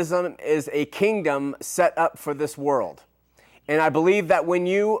Mormonism is a kingdom set up for this world. And I believe that when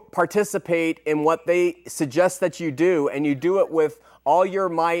you participate in what they suggest that you do, and you do it with all your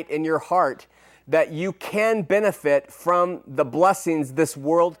might and your heart, that you can benefit from the blessings this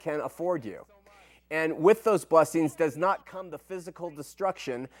world can afford you. And with those blessings does not come the physical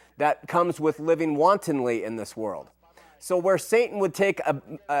destruction that comes with living wantonly in this world. So where Satan would take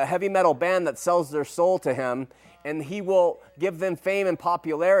a heavy metal band that sells their soul to him, and he will give them fame and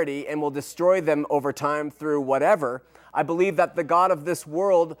popularity and will destroy them over time through whatever, I believe that the God of this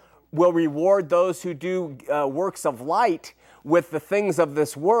world will reward those who do works of light with the things of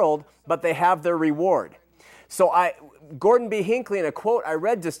this world, but they have their reward. So Gordon B. Hinckley, in a quote I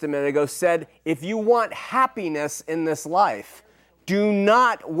read just a minute ago, said, if you want happiness in this life, do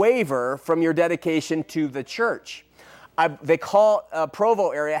not waver from your dedication to the church. They call Provo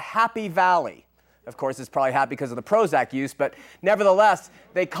area Happy Valley. Of course, it's probably happy because of the Prozac use, but nevertheless,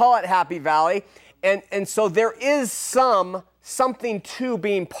 they call it Happy Valley. And so there is something to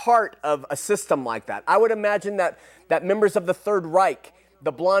being part of a system like that. I would imagine that members of the Third Reich,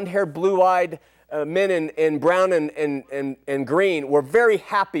 the blonde-haired, blue-eyed men in brown and green, were very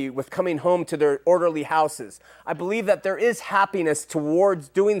happy with coming home to their orderly houses. I believe that there is happiness towards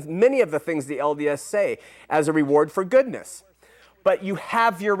doing many of the things the LDS say as a reward for goodness. But you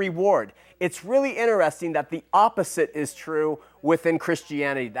have your reward. It's really interesting that the opposite is true within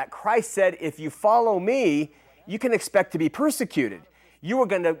Christianity, that Christ said, if you follow me, you can expect to be persecuted. You are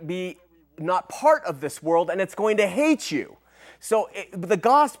going to be not part of this world, and it's going to hate you. So the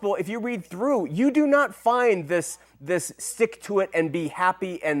gospel, if you read through, you do not find this stick to it and be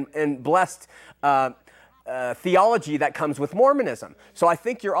happy and blessed theology that comes with Mormonism. So I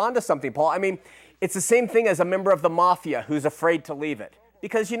think you're onto something, Paul. I mean, it's the same thing as a member of the mafia who's afraid to leave it.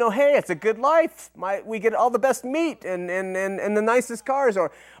 Because, hey, it's a good life. We get all the best meat and the nicest cars.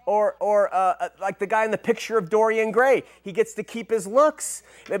 Or like the guy in the picture of Dorian Gray. He gets to keep his looks.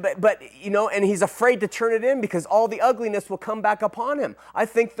 But and he's afraid to turn it in because all the ugliness will come back upon him. I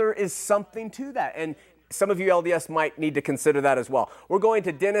think there is something to that. And some of you LDS might need to consider that as well. We're going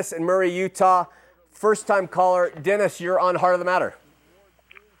to Dennis in Murray, Utah. First-time caller. Dennis, you're on Heart of the Matter.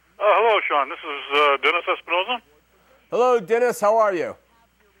 Hello, Sean. This is Dennis Espinoza. Hello, Dennis. How are you?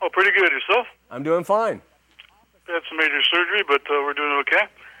 Oh, pretty good. Yourself? I'm doing fine. Had some major surgery, but we're doing okay.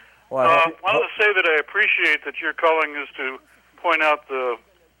 Well, I wanted to say that I appreciate that your calling is to point out the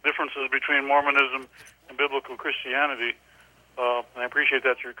differences between Mormonism and biblical Christianity. And I appreciate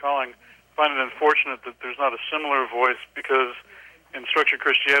that you're calling. I find it unfortunate that there's not a similar voice because in structured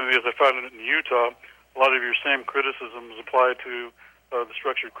Christianity, as I found it in Utah, a lot of your same criticisms apply to the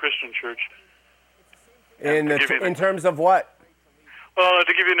structured Christian church. In terms of what? Well,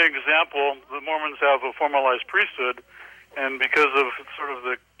 to give you an example, the Mormons have a formalized priesthood, and because of sort of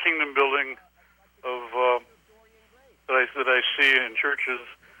the kingdom building of that I see in churches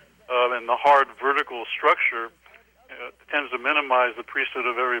and the hard vertical structure, it tends to minimize the priesthood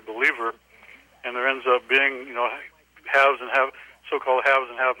of every believer, and there ends up being haves and so-called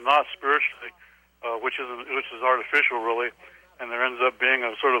haves and have-nots spiritually, which is artificial really, and there ends up being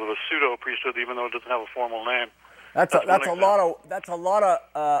a sort of a pseudo priesthood even though it doesn't have a formal name. That's a lot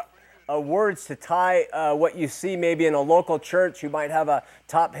of words to tie what you see maybe in a local church who might have a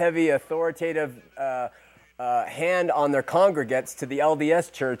top-heavy, authoritative hand on their congregates to the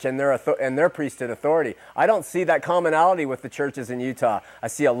LDS church and their priesthood authority. I don't see that commonality with the churches in Utah. I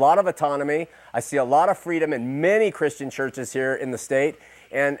see a lot of autonomy. I see a lot of freedom in many Christian churches here in the state.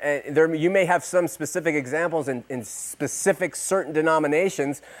 And you may have some specific examples in specific certain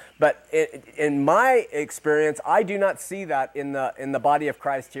denominations, but in my experience, I do not see that in the body of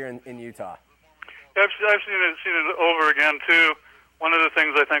Christ here in Utah. I've seen it over again too. One of the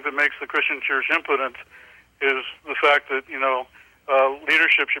things I think that makes the Christian church impotent is the fact that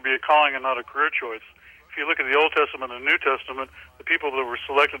leadership should be a calling and not a career choice. If you look at the Old Testament and the New Testament, the people that were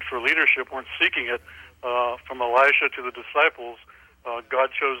selected for leadership weren't seeking it. From Elisha to the disciples. God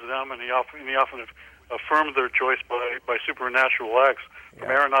chose them, and he often affirmed their choice by supernatural acts.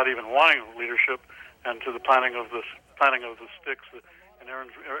 From Aaron not even wanting leadership, and to the planting of the sticks and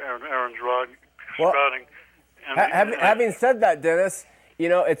Aaron's rod sprouting. Having said that, Dennis,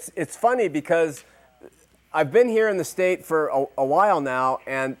 it's funny because I've been here in the state for a while now,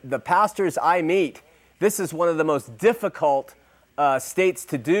 and the pastors I meet, this is one of the most difficult states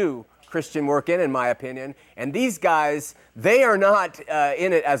to do Christian work in my opinion. And these guys, they are not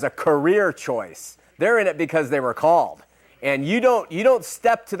in it as a career choice. They're in it because they were called. And you don't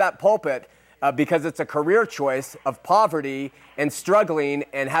step to that pulpit because it's a career choice of poverty and struggling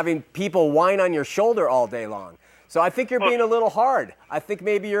and having people whine on your shoulder all day long. So I think you're being a little hard. I think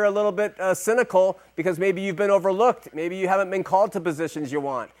maybe you're a little bit cynical because maybe you've been overlooked. Maybe you haven't been called to positions you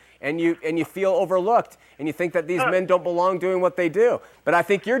want. And you feel overlooked, and you think that these men don't belong doing what they do. But I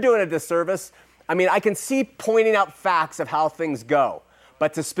think you're doing a disservice. I mean, I can see pointing out facts of how things go.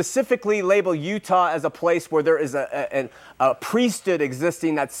 But to specifically label Utah as a place where there is a priesthood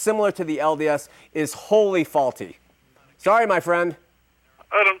existing that's similar to the LDS is wholly faulty. Sorry, my friend.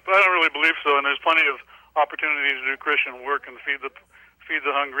 I don't really believe so, and there's plenty of opportunities to do Christian work and feed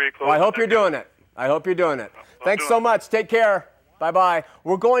the hungry. Well, I hope you're doing it. Thanks so much. Take care. Bye-bye.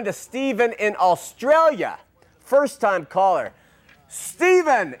 We're going to Stephen in Australia. First-time caller.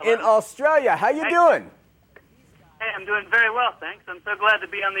 Stephen in Australia. How you doing? Hey, I'm doing very well, thanks. I'm so glad to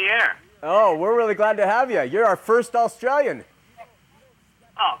be on the air. Oh, we're really glad to have you. You're our first Australian.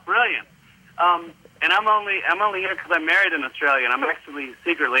 Oh, brilliant. And I'm only here because I'm married in Australia, and I'm actually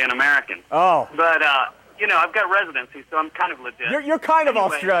secretly an American. Oh. But, I've got residency, so I'm kind of legit. You're kind of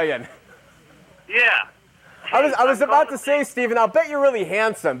Australian. Yeah. I was about to say, Stephen, I'll bet you're really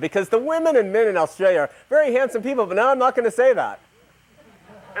handsome, because the women and men in Australia are very handsome people, but now I'm not going to say that.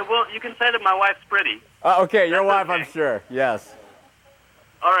 Well, you can say that my wife's pretty. Okay, your wife, okay. I'm sure. Yes.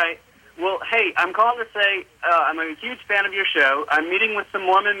 All right. Well, hey, I'm calling to say I'm a huge fan of your show. I'm meeting with some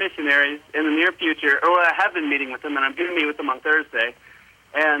Mormon missionaries in the near future, or I have been meeting with them, and I'm going to meet with them on Thursday.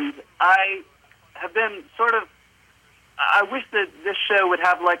 And I have been I wish that this show would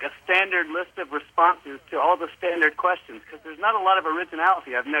have like a standard list of responses to all the standard questions, because there's not a lot of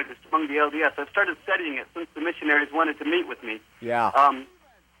originality I've noticed among the LDS. I've started studying it since the missionaries wanted to meet with me. Yeah.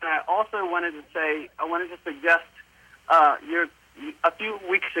 And I also wanted to suggest, a few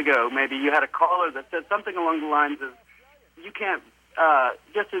weeks ago, maybe, you had a caller that said something along the lines of, you can't,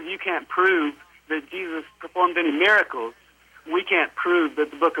 just as you can't prove that Jesus performed any miracles, we can't prove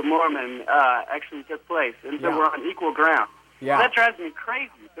that the Book of Mormon actually took place. And so we're on equal ground. Yeah. That drives me crazy,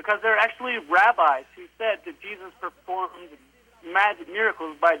 because there are actually rabbis who said that Jesus performed magic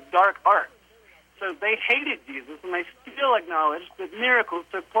miracles by dark arts. So they hated Jesus, and they still acknowledged that miracles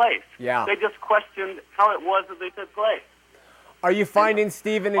took place. Yeah. They just questioned how it was that they took place. Are you finding,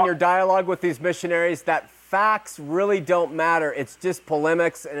 Stephen, in your dialogue with these missionaries that facts really don't matter? It's just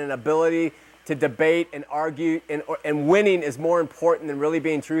polemics and an ability to debate and argue, and winning is more important than really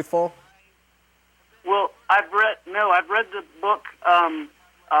being truthful? Well, I've read the book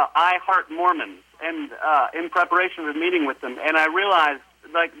I Heart Mormons, and in preparation for meeting with them, and I realized,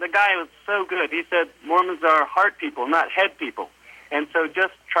 like, the guy was so good. He said Mormons are heart people, not head people. And so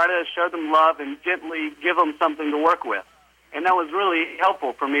just try to show them love and gently give them something to work with. And that was really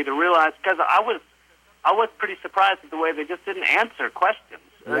helpful for me to realize, because I was pretty surprised at the way they just didn't answer questions.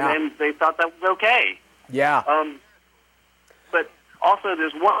 Yeah. And they thought that was okay. Yeah. But also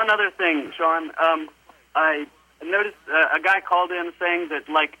there's one other thing, Sean. I noticed a guy called in saying that,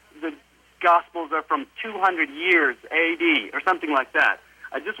 like, the Gospels are from 200 years A.D. or something like that.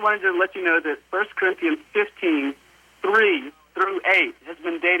 I just wanted to let you know that 1 Corinthians 15, 3 through 8 has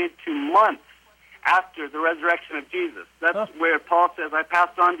been dated to months after the resurrection of Jesus. That's where Paul says, I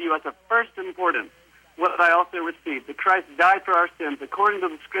passed on to you as of first importance what I also received, that Christ died for our sins according to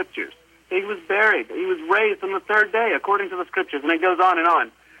the Scriptures. He was buried. He was raised on the third day according to the Scriptures. And it goes on and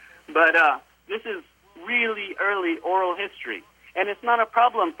on. But this is really early oral history. And it's not a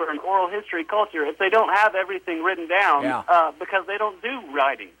problem for an oral history culture if they don't have everything written down, because they don't do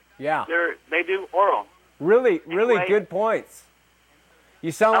writing. Yeah. They do oral. Really Anyway, good points.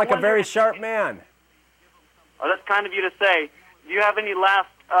 You sound like a very sharp man. Well, that's kind of you to say. Do you have any last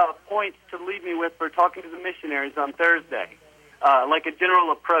points to leave me with for talking to the missionaries on Thursday? Like a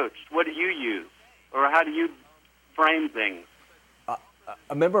general approach. What do you use? Or how do you frame things?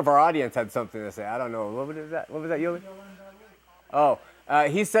 A member of our audience had something to say. I don't know. What was that, Yuli? Oh,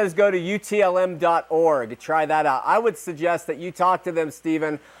 he says go to utlm.org. Try that out. I would suggest that you talk to them,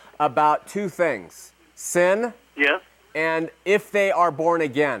 Stephen, about two things. Sin. Yes. And if they are born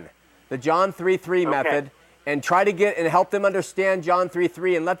again. The John 3:3 method. And try to get and help them understand John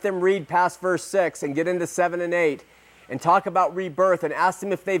 3:3 and let them read past verse 6 and get into 7 and 8 and talk about rebirth and ask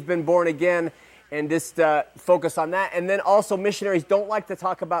them if they've been born again and just focus on that. And then also, missionaries don't like to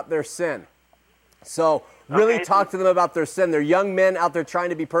talk about their sin. So really talk to them about their sin. They're young men out there trying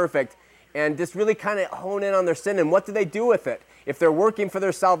to be perfect, and just really kind of hone in on their sin and what do they do with it. If they're working for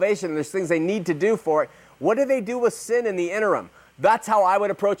their salvation and there's things they need to do for it, what do they do with sin in the interim? That's how I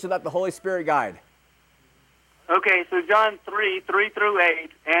would approach it at the Holy Spirit Guide. Okay, so John 3 through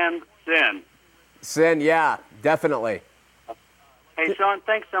 8, and sin. Sin, yeah, definitely. Hey, Sean,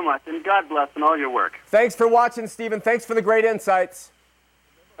 thanks so much, and God bless in all your work. Thanks for watching, Stephen. Thanks for the great insights.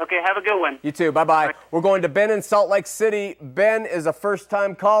 Okay, have a good one. You too. Bye-bye. Bye. We're going to Ben in Salt Lake City. Ben is a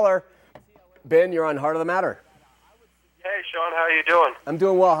first-time caller. Ben, you're on Heart of the Matter. Hey, Sean, how are you doing? I'm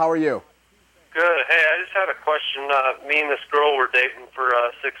doing well. How are you? Good. Hey, I just had a question. Me and this girl were dating for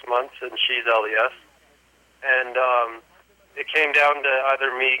 6 months, and she's LDS. And it came down to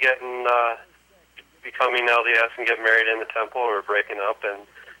either me becoming LDS and getting married in the temple or breaking up, and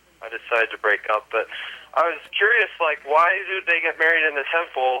I decided to break up. But I was curious, like, why do they get married in the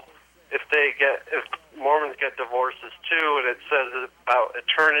temple if Mormons get divorces too, and it says about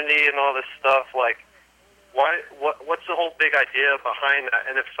eternity and all this stuff? Like, what's the whole big idea behind that?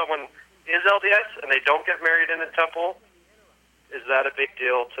 And if someone is LDS and they don't get married in the temple, is that a big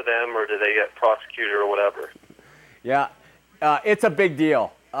deal to them, or do they get prosecuted or whatever? Yeah, it's a big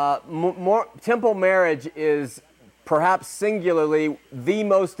deal. Temple marriage is perhaps singularly the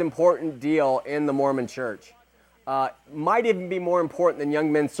most important deal in the Mormon Church. Might even be more important than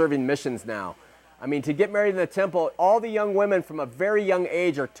young men serving missions now. I mean, to get married in the temple, all the young women from a very young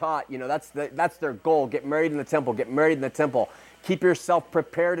age are taught, that's their goal. Get married in the temple, get married in the temple. Keep yourself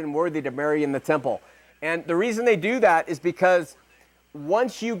prepared and worthy to marry in the temple. And the reason they do that is because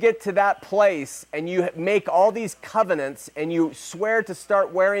once you get to that place and you make all these covenants and you swear to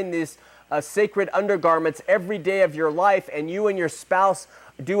start wearing these sacred undergarments every day of your life, and you and your spouse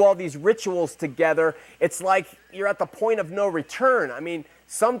do all these rituals together, it's like you're at the point of no return. I mean,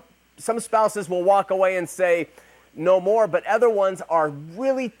 some spouses will walk away and say no more, but other ones are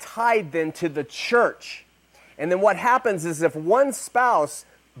really tied then to the church. And then what happens is if one spouse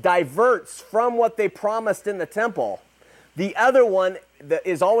diverts from what they promised in the temple, the other one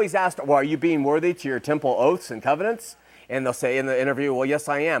is always asked, well, are you being worthy to your temple oaths and covenants? And they'll say in the interview, well, yes,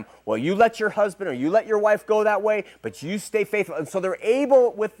 I am. Well, you let your husband or you let your wife go that way, but you stay faithful. And so they're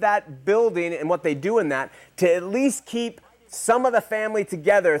able, with that building and what they do in that, to at least keep some of the family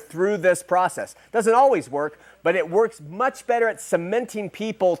together through this process. Doesn't always work, but it works much better at cementing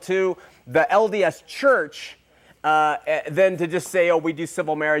people to the LDS church than to just say, oh, we do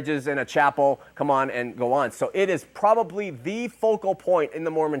civil marriages in a chapel, come on and go on. So it is probably the focal point in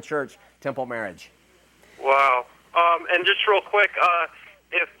the Mormon Church, temple marriage. Wow. And just real quick,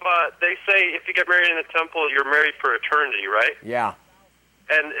 if they say if you get married in the temple, you're married for eternity, right? Yeah.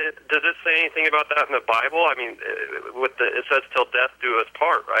 And does it say anything about that in the Bible? I mean, it says till death do us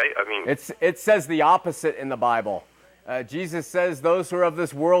part, right? I mean, it says the opposite in the Bible. Jesus says those who are of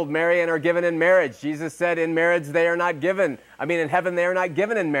this world marry and are given in marriage. Jesus said in marriage they are not given. I mean, in heaven they are not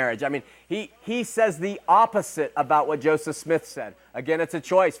given in marriage. I mean, he says the opposite about what Joseph Smith said. Again, it's a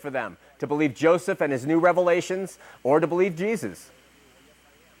choice for them to believe Joseph and his new revelations or to believe Jesus.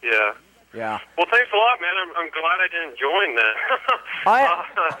 Yeah. Yeah. Well, thanks a lot, man. I'm glad I didn't join that.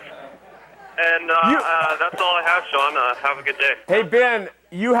 That's all I have, Sean. Have a good day. Hey, Ben,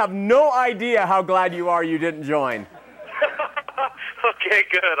 you have no idea how glad you are you didn't join. Okay,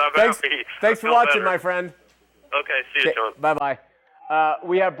 good. I'm happy. Thanks for watching, my friend. Okay, see you, Sean. Bye-bye.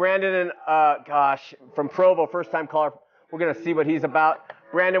 We have Brandon from Provo, first-time caller. We're going to see what he's about.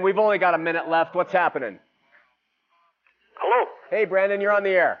 Brandon, we've only got a minute left. What's happening? Hello. Hey, Brandon, you're on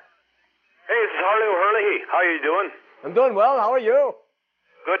the air. Hey, this is Harley O'Hurley. How are you doing? I'm doing well. How are you?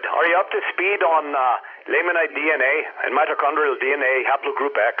 Good. Are you up to speed on Lamanite DNA and mitochondrial DNA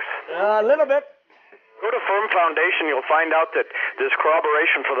haplogroup X? A little bit. Go to Firm Foundation. You'll find out that there's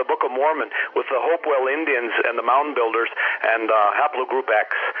corroboration for the Book of Mormon with the Hopewell Indians and the Mound Builders and haplogroup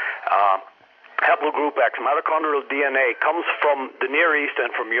X. Haplogroup X, mitochondrial DNA, comes from the Near East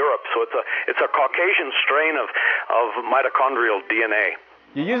and from Europe. So it's a Caucasian strain of mitochondrial DNA.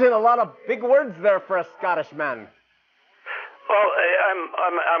 You're using a lot of big words there for a Scottish man. Well,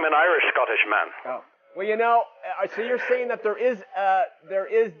 I'm an Irish Scottish man. Oh. Well, so you're saying that there is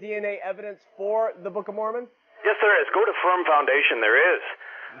DNA evidence for the Book of Mormon? Yes, there is. Go to Firm Foundation. There is.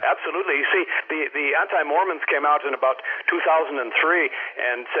 Absolutely. You see, the anti-Mormons came out in about 2003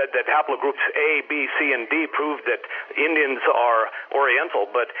 and said that haplogroups A, B, C, and D proved that Indians are Oriental,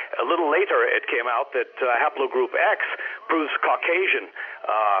 but a little later it came out that haplogroup X proves Caucasian.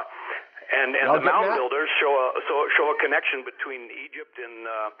 And the Mound Builders show a connection between Egypt and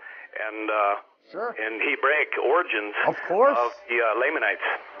Hebraic origins of the Lamanites.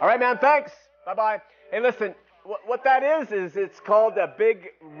 All right, man. Thanks. Bye-bye. Hey, listen. What that is it's called a big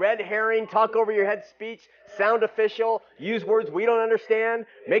red herring, talk over your head speech, sound official, use words we don't understand,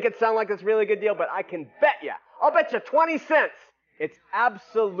 make it sound like it's a really good deal, but I can bet you, I'll bet you 20 cents, it's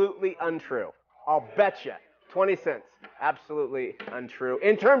absolutely untrue. I'll bet you 20 cents, absolutely untrue.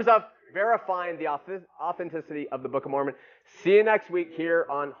 In terms of verifying the authenticity of the Book of Mormon, see you next week here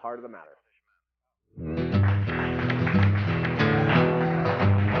on Heart of the Matter.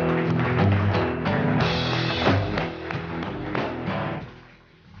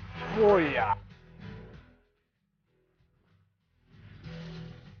 Oh, yeah.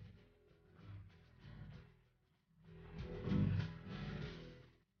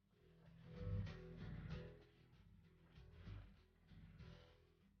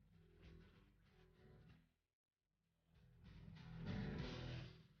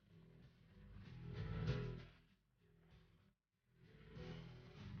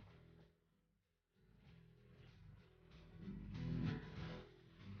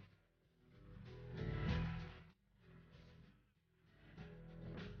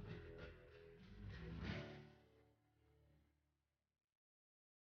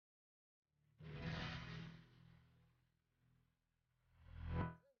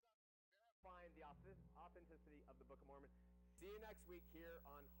 See you next week here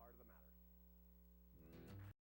on Heart of the Matter.